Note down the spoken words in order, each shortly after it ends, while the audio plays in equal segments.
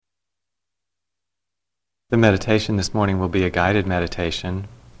The meditation this morning will be a guided meditation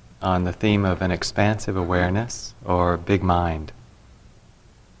on the theme of an expansive awareness or big mind.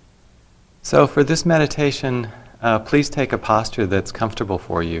 So for this meditation, please take a posture that's comfortable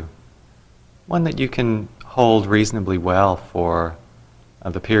for you, one that you can hold reasonably well for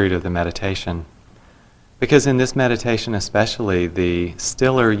the period of the meditation. Because in this meditation especially, the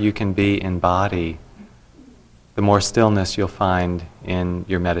stiller you can be in body, the more stillness you'll find in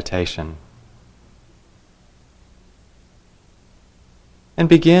your meditation. And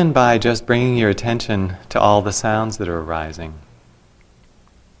begin by just bringing your attention to all the sounds that are arising.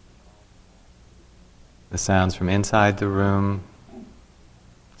 The sounds from inside the room,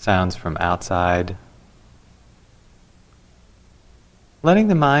 sounds from outside. Letting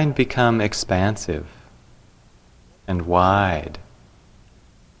the mind become expansive and wide.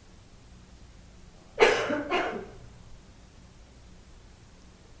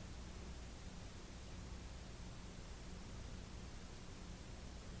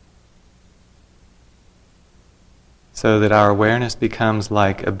 So that our awareness becomes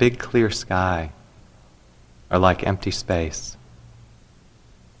like a big clear sky, or like empty space.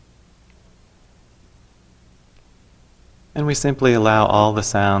 And we simply allow all the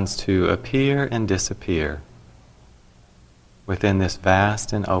sounds to appear and disappear within this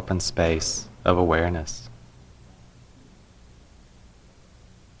vast and open space of awareness.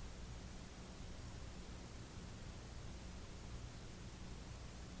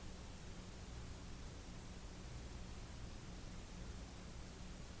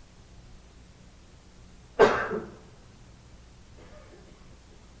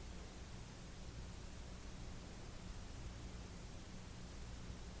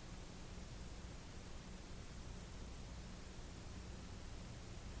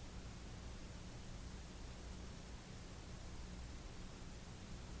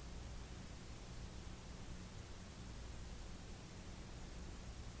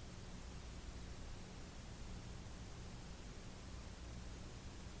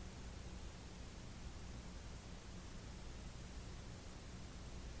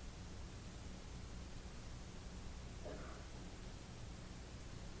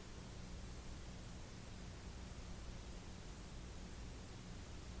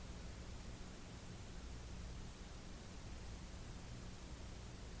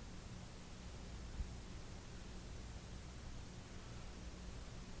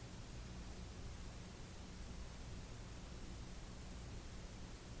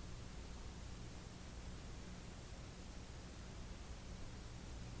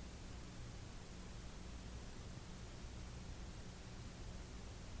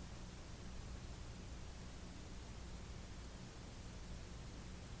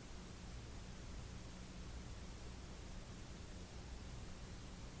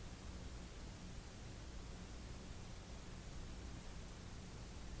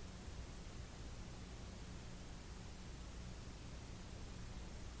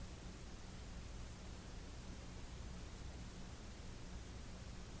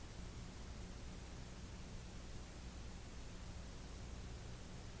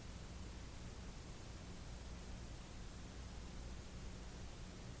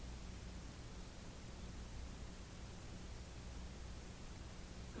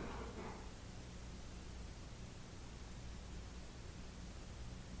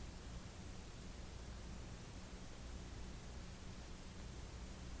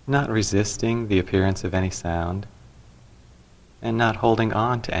 Not resisting the appearance of any sound, and not holding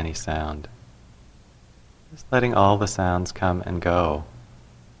on to any sound. Just letting all the sounds come and go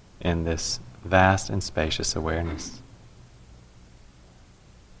in this vast and spacious awareness.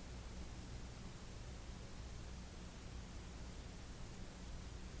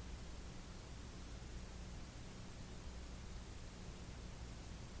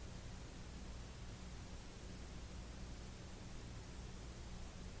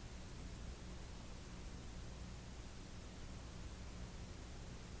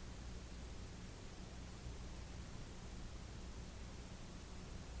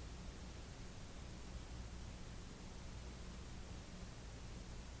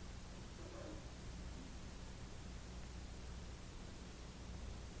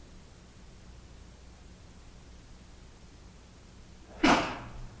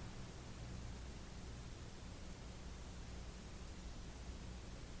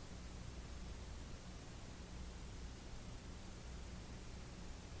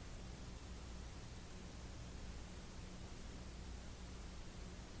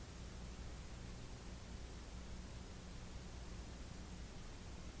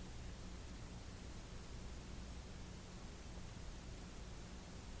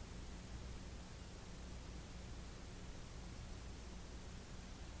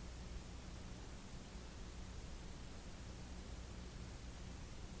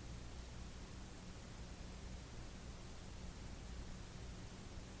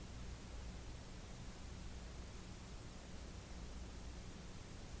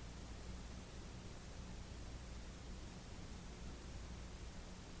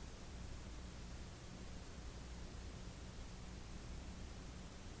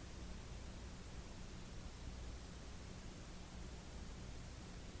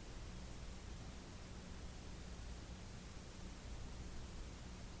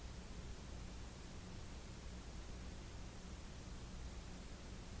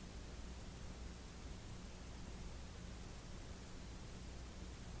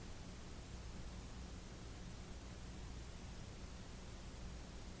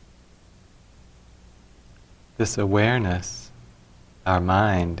 this awareness, our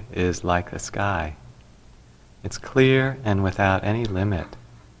mind, is like the sky. It's clear and without any limit.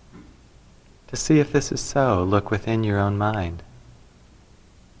 To see if this is so, look within your own mind.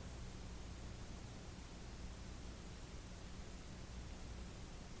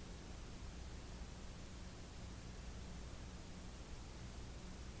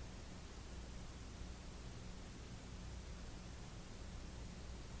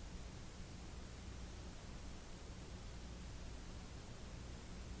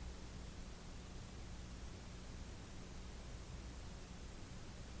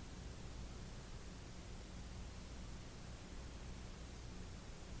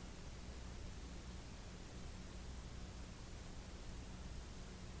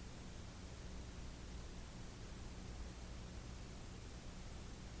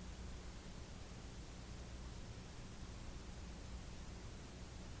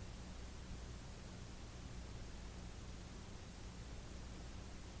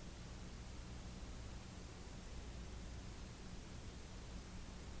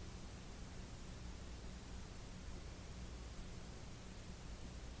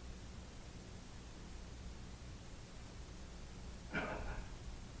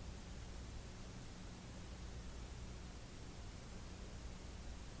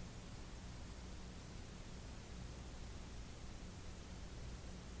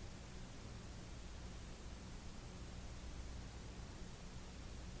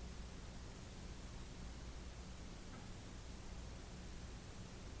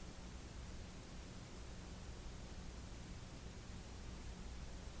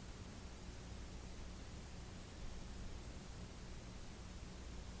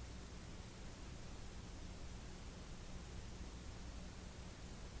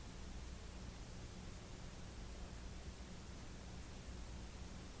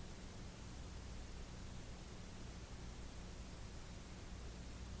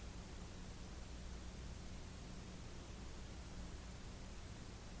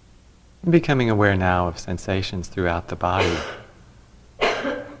 Becoming aware now of sensations throughout the body.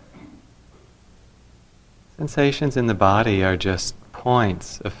 Sensations in the body are just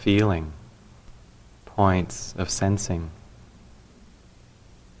points of feeling, points of sensing.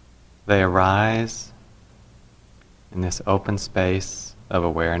 They arise in this open space of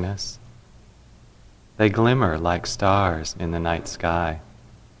awareness. They glimmer like stars in the night sky.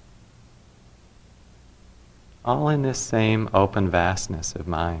 All in this same open vastness of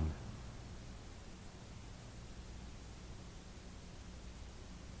mind.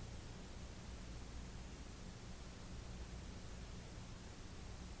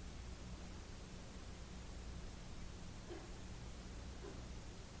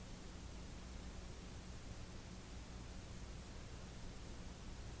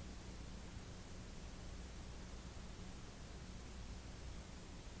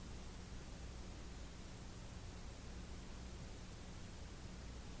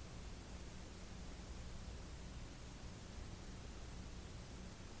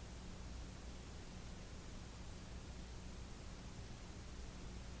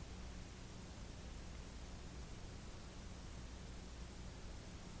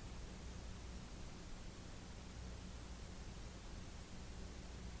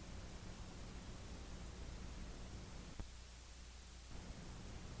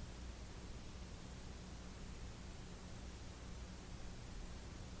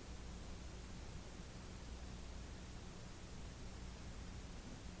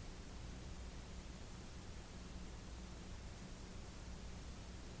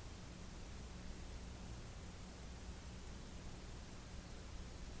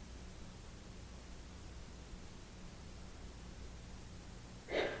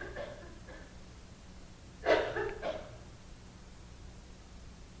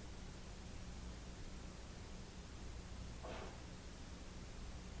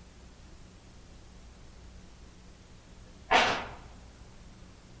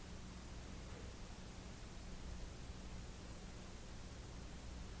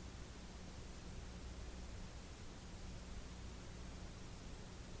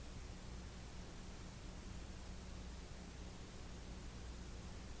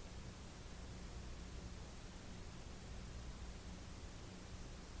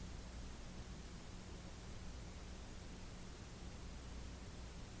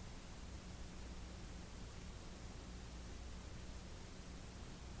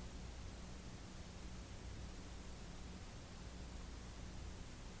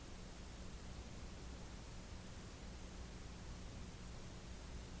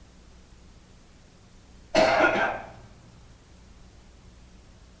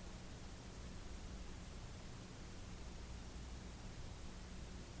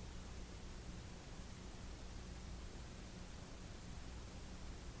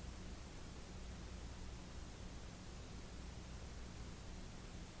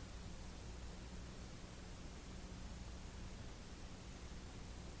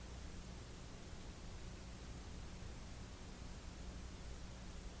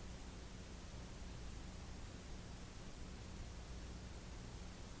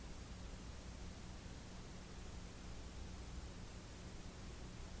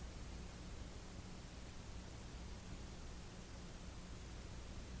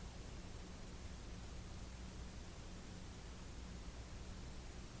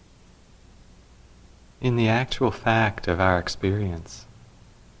 in the actual fact of our experience,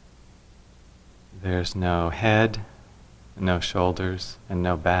 there's no head, no shoulders, and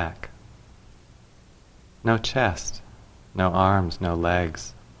no back. No chest, no arms, no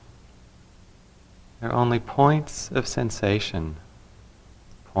legs. There are only points of sensation,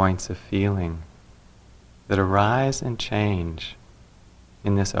 points of feeling that arise and change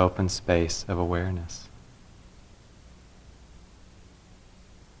in this open space of awareness.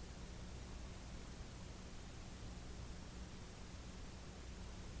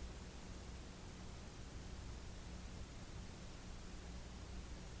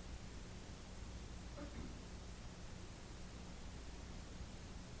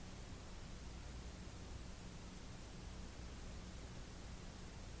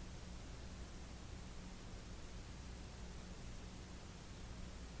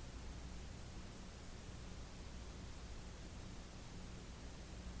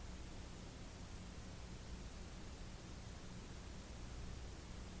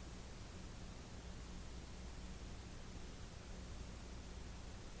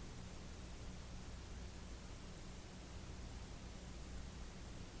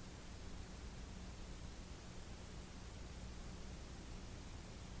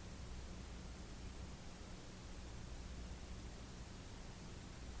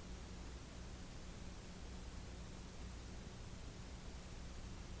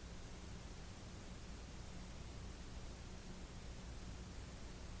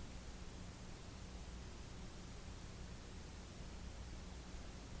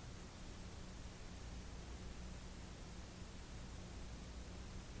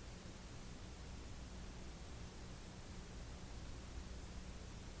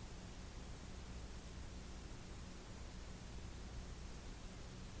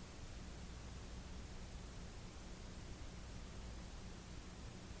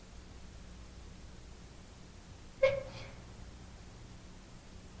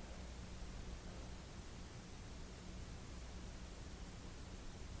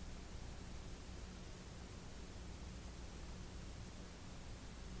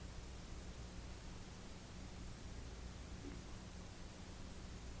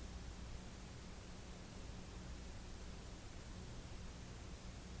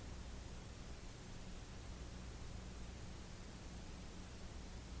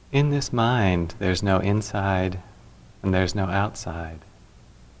 In this mind, there's no inside and there's no outside.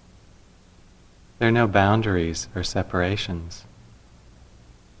 There are no boundaries or separations.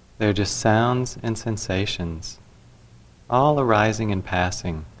 They're just sounds and sensations, all arising and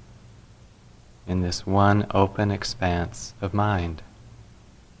passing in this one open expanse of mind.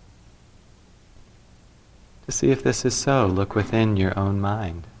 To see if this is so, look within your own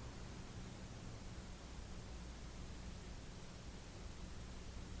mind.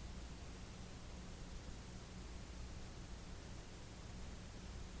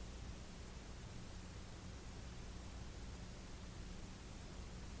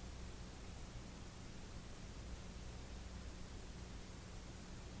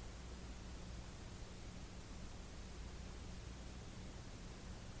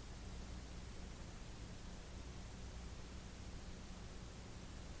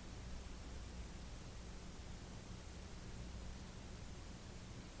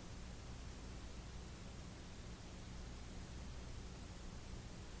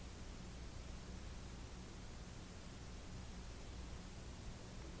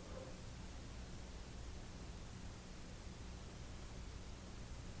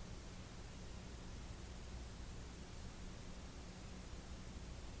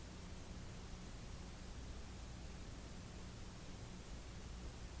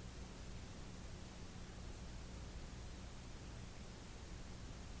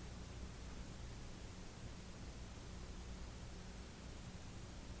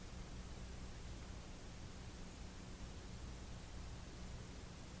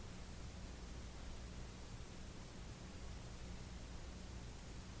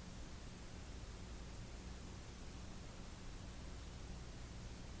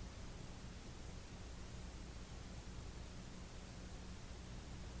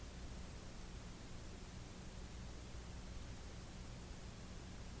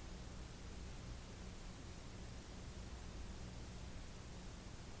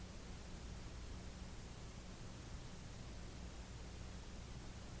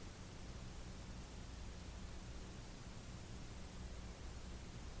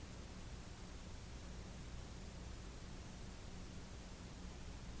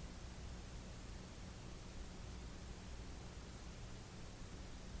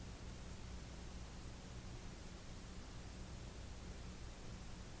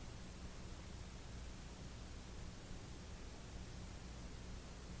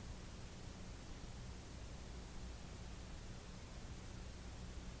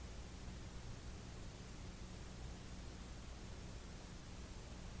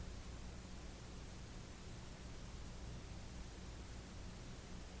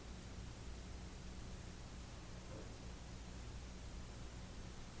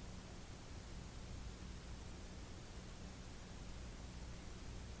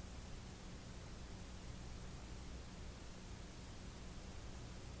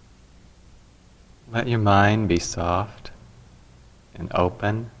 Let your mind be soft and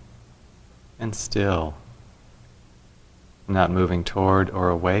open and still, not moving toward or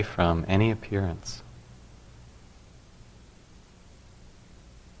away from any appearance.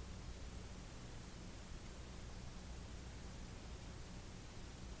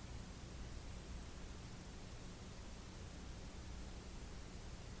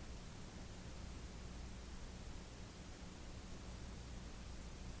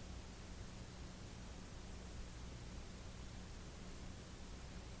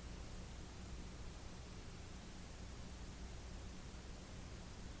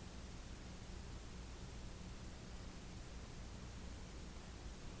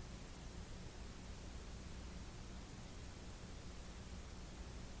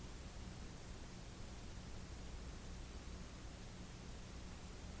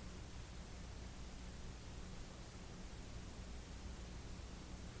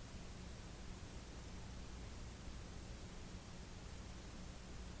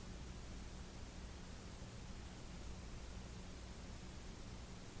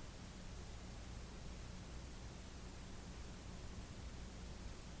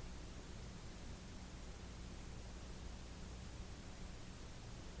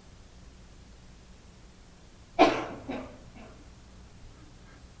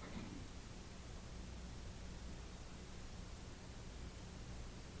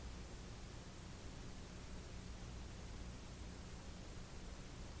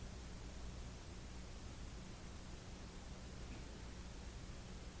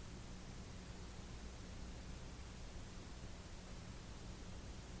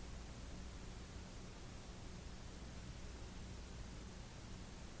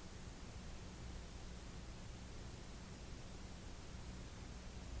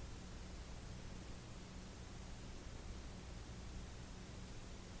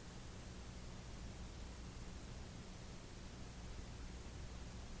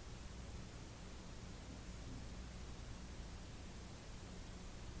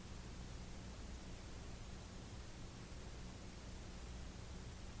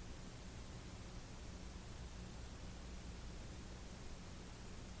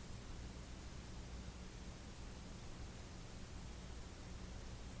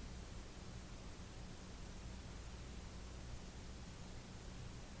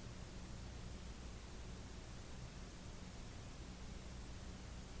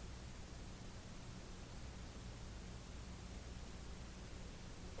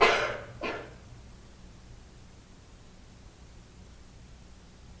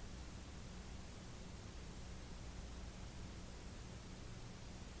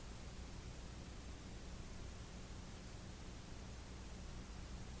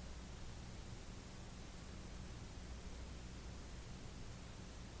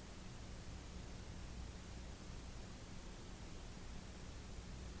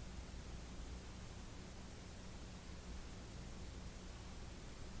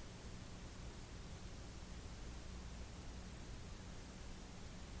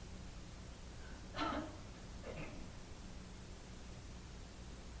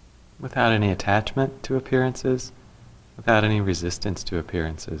 Without any attachment to appearances, without any resistance to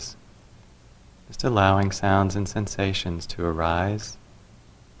appearances. Just allowing sounds and sensations to arise,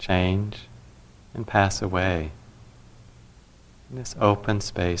 change, and pass away in this open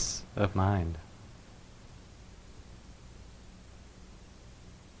space of mind.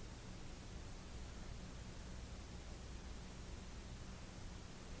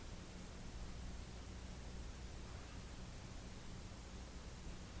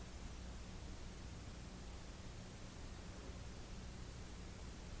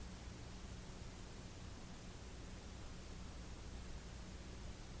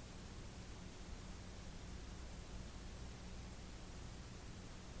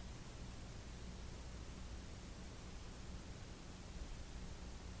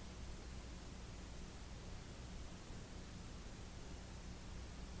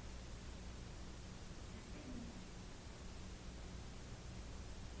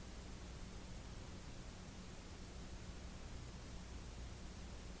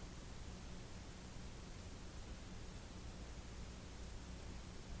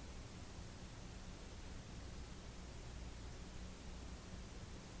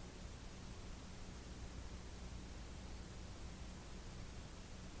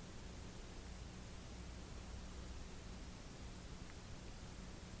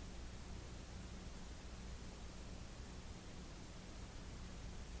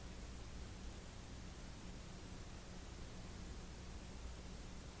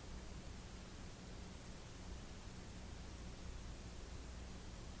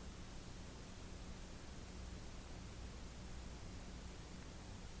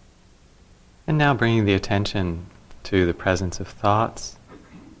 And now bringing the attention to the presence of thoughts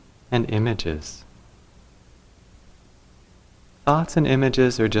and images. Thoughts and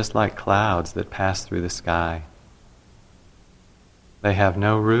images are just like clouds that pass through the sky. They have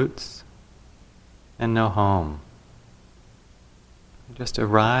no roots and no home. They just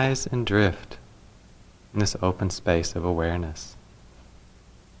arise and drift in this open space of awareness.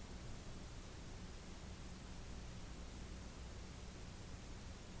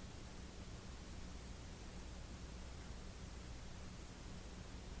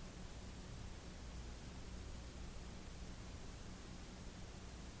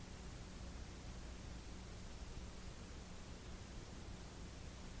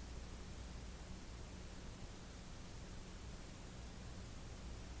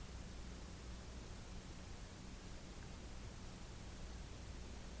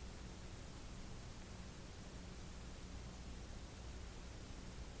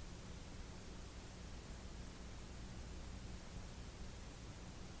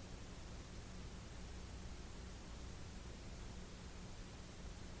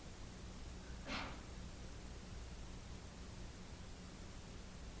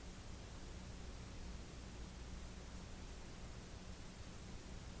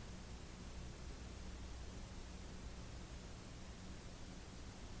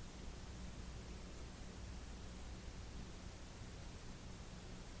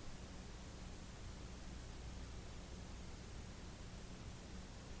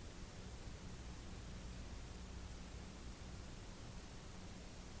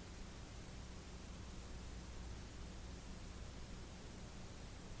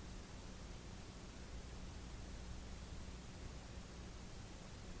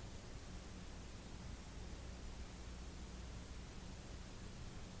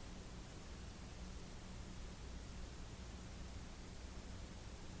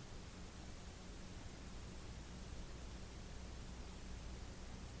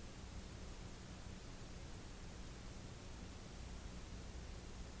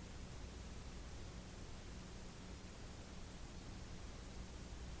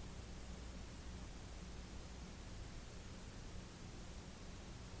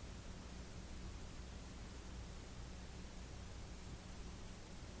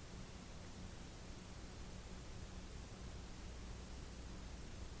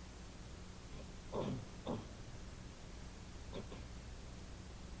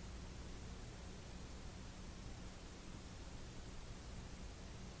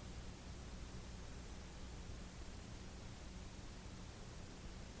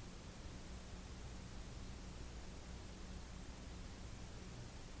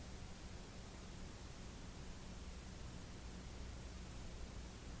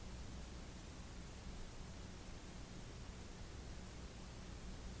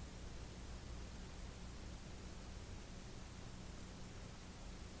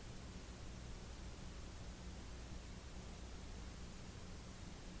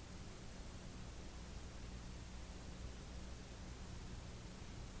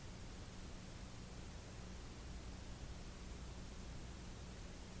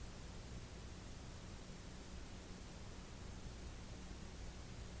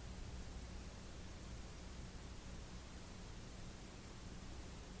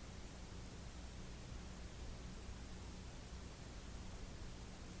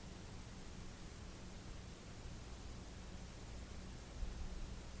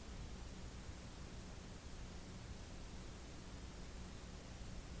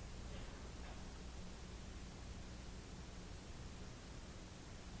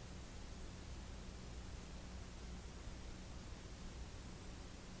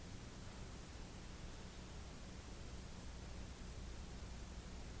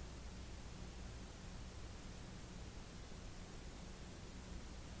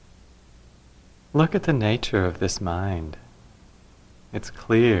 Look at the nature of this mind. It's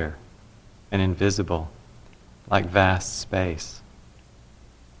clear and invisible, like vast space.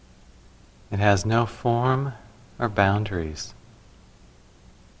 It has no form or boundaries.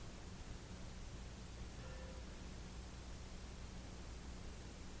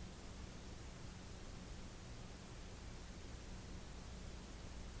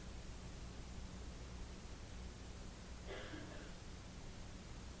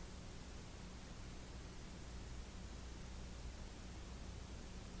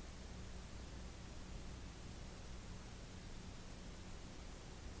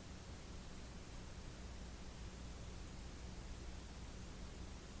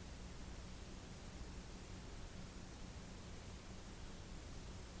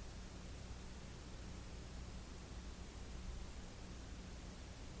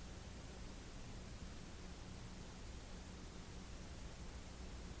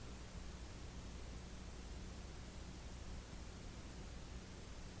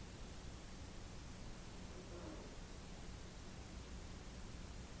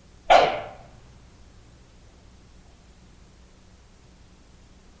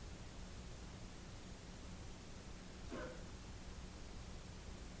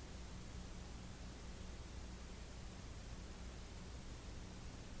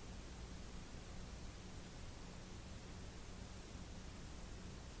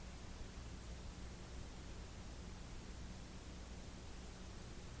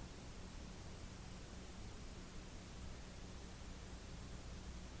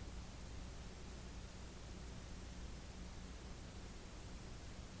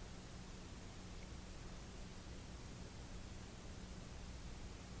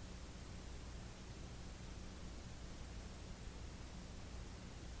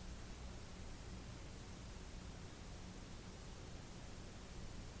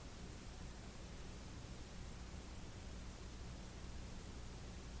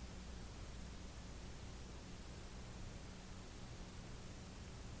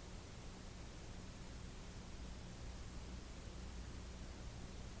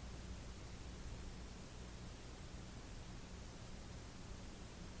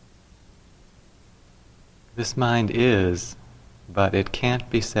 This mind is, but it can't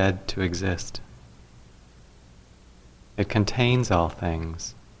be said to exist. It contains all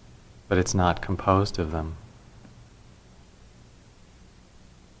things, but it's not composed of them.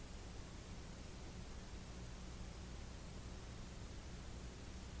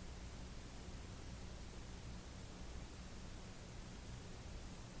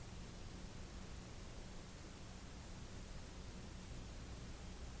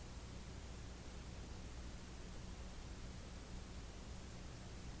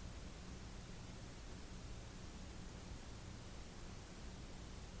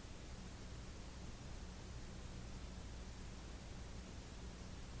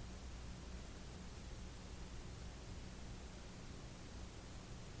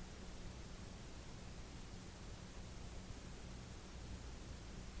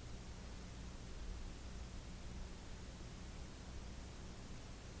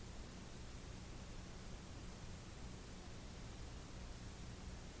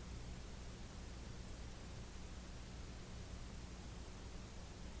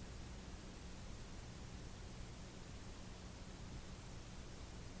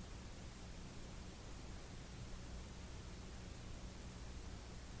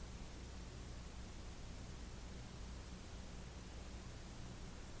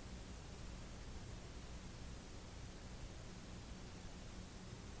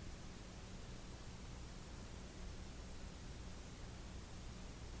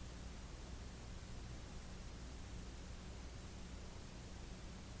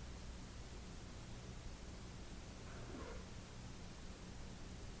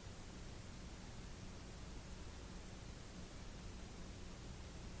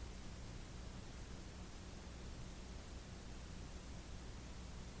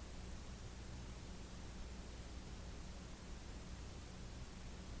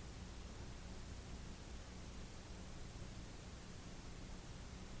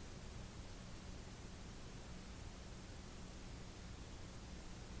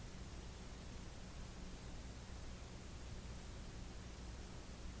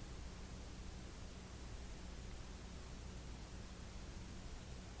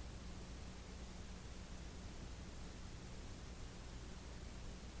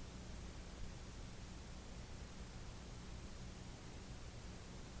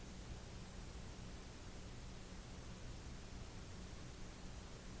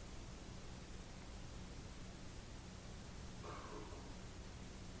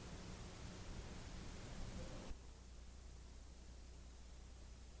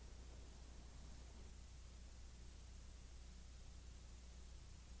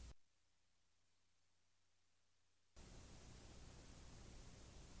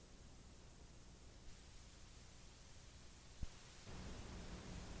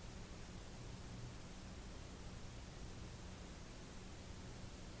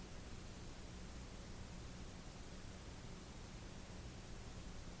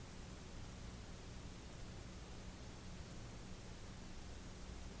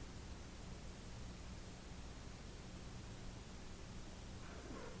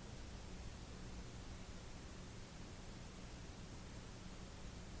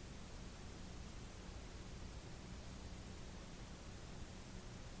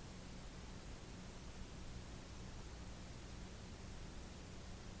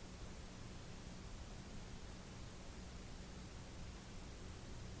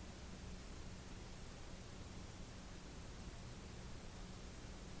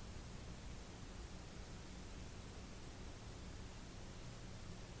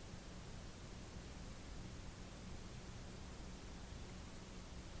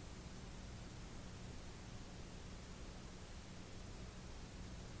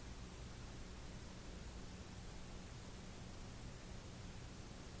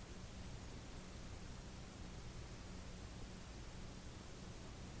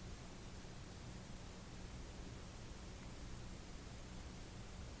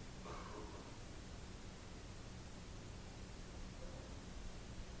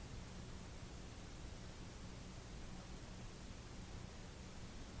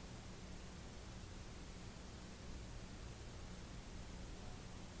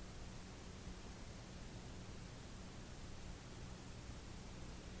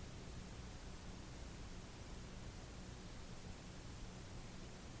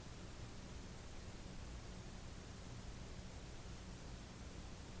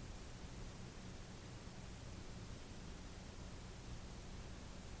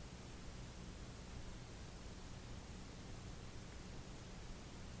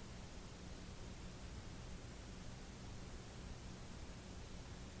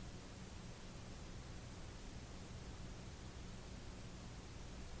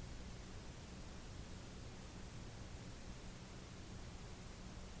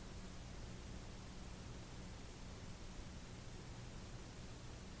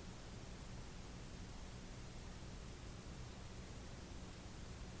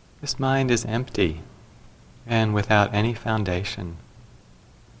 This mind is empty and without any foundation.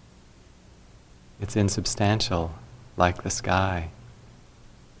 It's insubstantial, like the sky.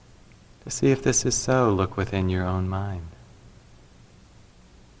 To see if this is so, look within your own mind.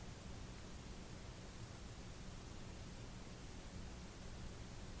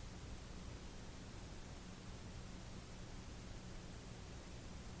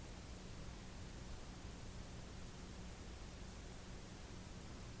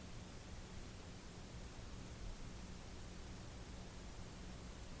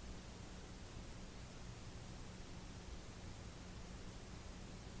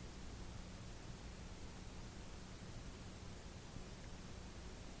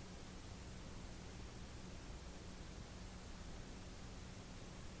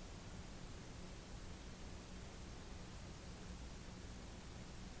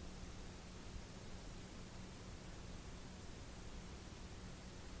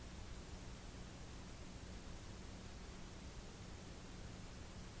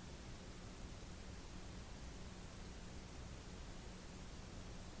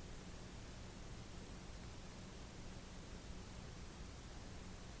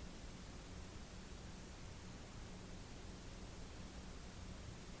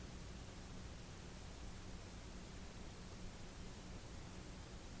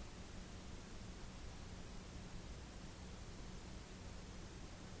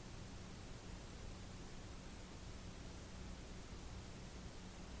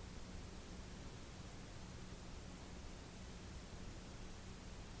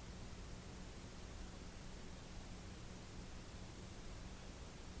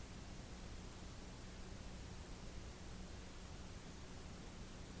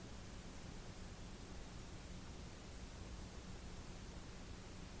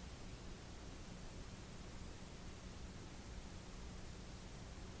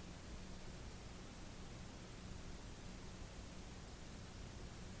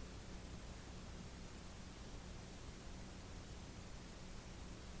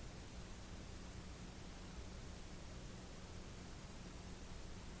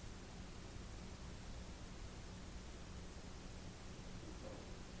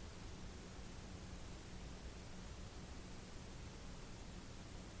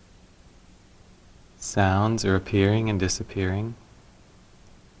 Sounds are appearing and disappearing.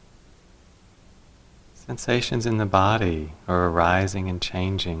 Sensations in the body are arising and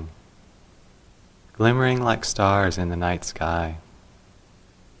changing, glimmering like stars in the night sky.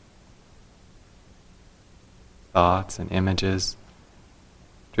 Thoughts and images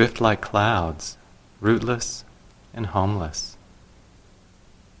drift like clouds, rootless and homeless.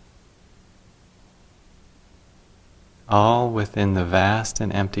 All within the vast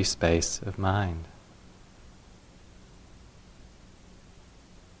and empty space of mind.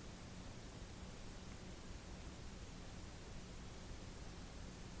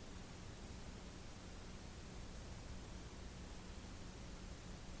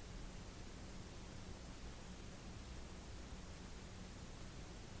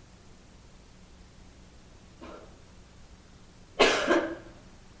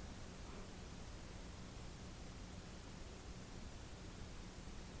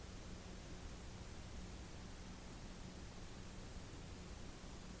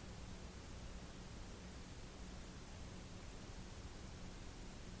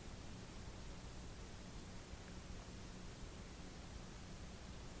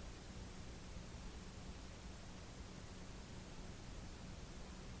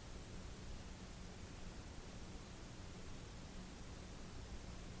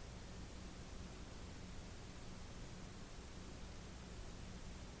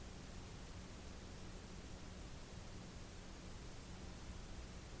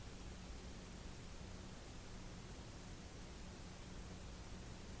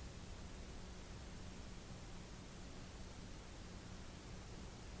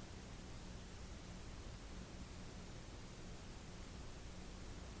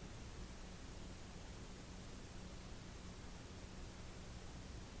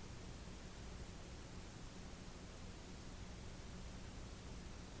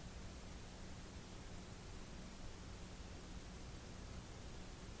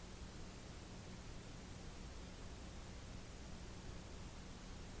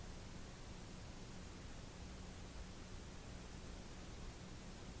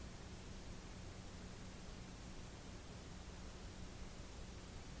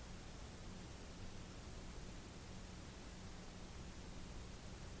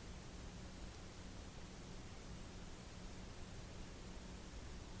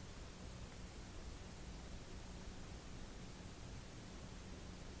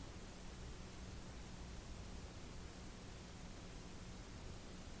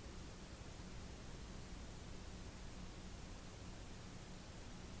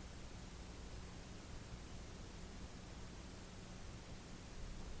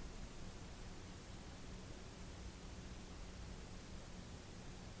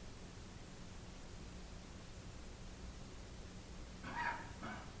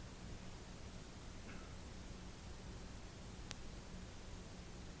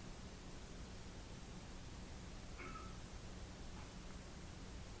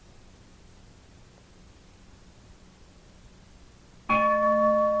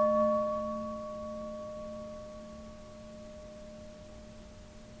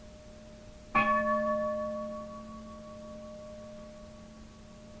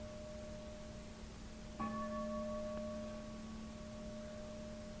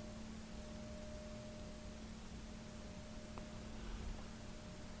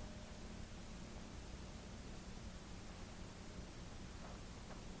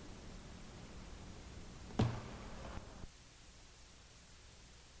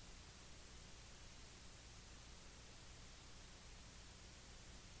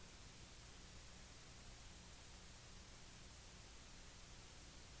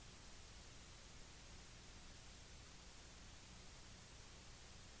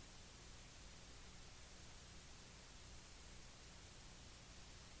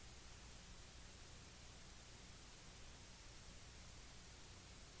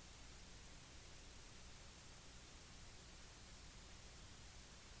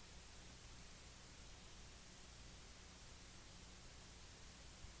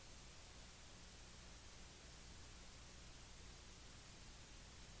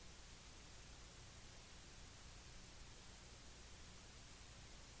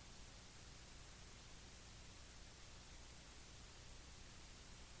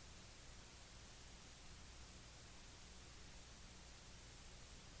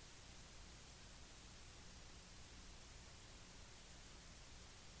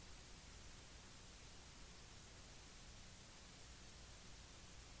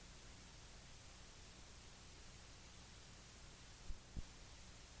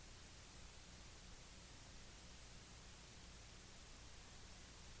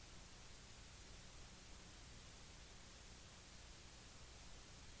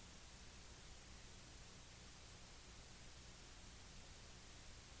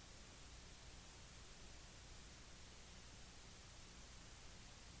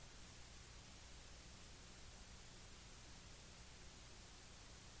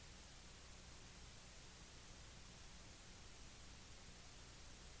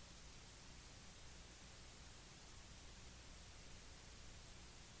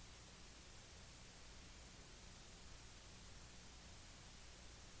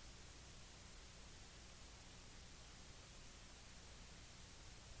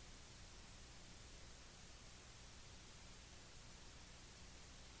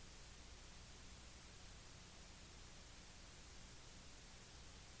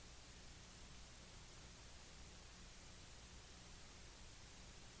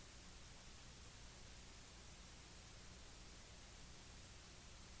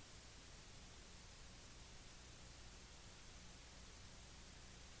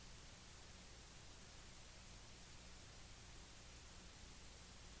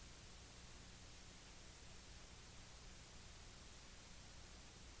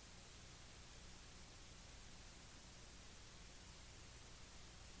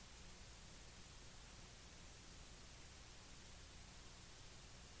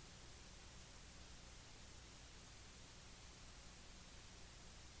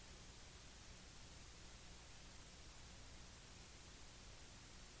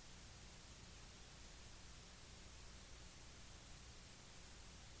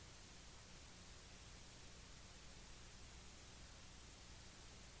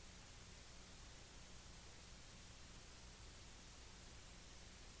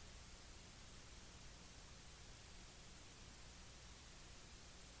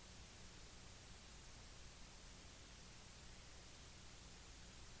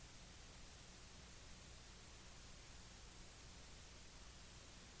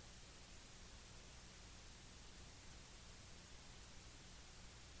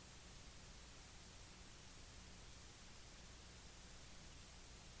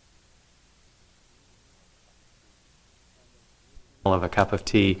 of a cup of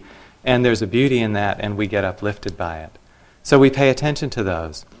tea, and there's a beauty in that, and we get uplifted by it. So we pay attention to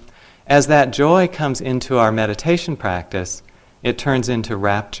those. As that joy comes into our meditation practice, it turns into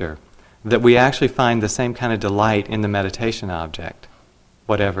rapture, that we actually find the same kind of delight in the meditation object,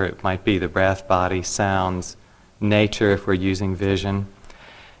 whatever it might be, the breath, body, sounds, nature if we're using vision.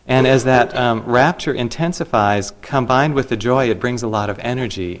 And as that rapture intensifies, combined with the joy, it brings a lot of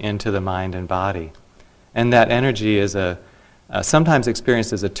energy into the mind and body. And that energy is sometimes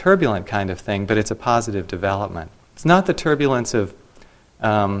experienced as a turbulent kind of thing, but it's a positive development. It's not the turbulence of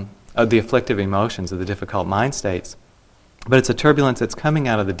the afflictive emotions, of the difficult mind states, but it's a turbulence that's coming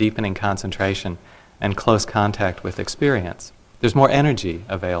out of the deepening concentration and close contact with experience. There's more energy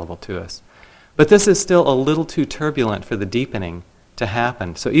available to us. But this is still a little too turbulent for the deepening to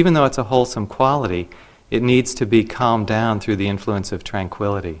happen. So even though it's a wholesome quality, it needs to be calmed down through the influence of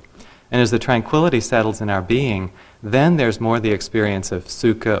tranquility. And as the tranquility settles in our being, then there's more the experience of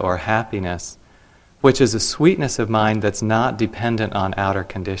sukha or happiness, which is a sweetness of mind that's not dependent on outer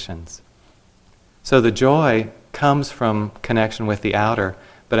conditions. So the joy comes from connection with the outer,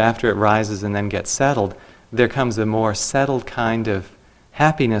 but after it rises and then gets settled, there comes a more settled kind of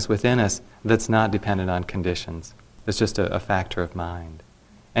happiness within us that's not dependent on conditions. It's just a factor of mind.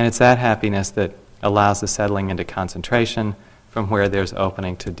 And it's that happiness that allows the settling into concentration, from where there's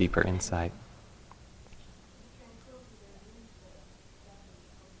opening to deeper insight.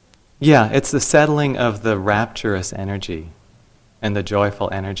 Yeah, it's the settling of the rapturous energy and the joyful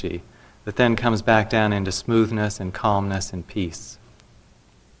energy that then comes back down into smoothness and calmness and peace.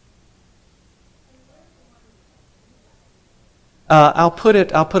 I'll put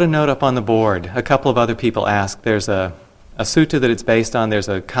a note up on the board. A couple of other people asked. There's a sutta that it's based on. There's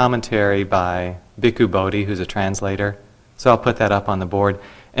a commentary by Bhikkhu Bodhi, who's a translator. So I'll put that up on the board.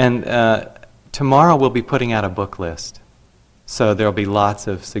 And tomorrow we'll be putting out a book list. So there'll be lots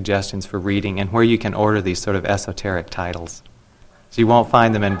of suggestions for reading and where you can order these sort of esoteric titles. So you won't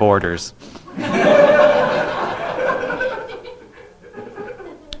find them in Borders.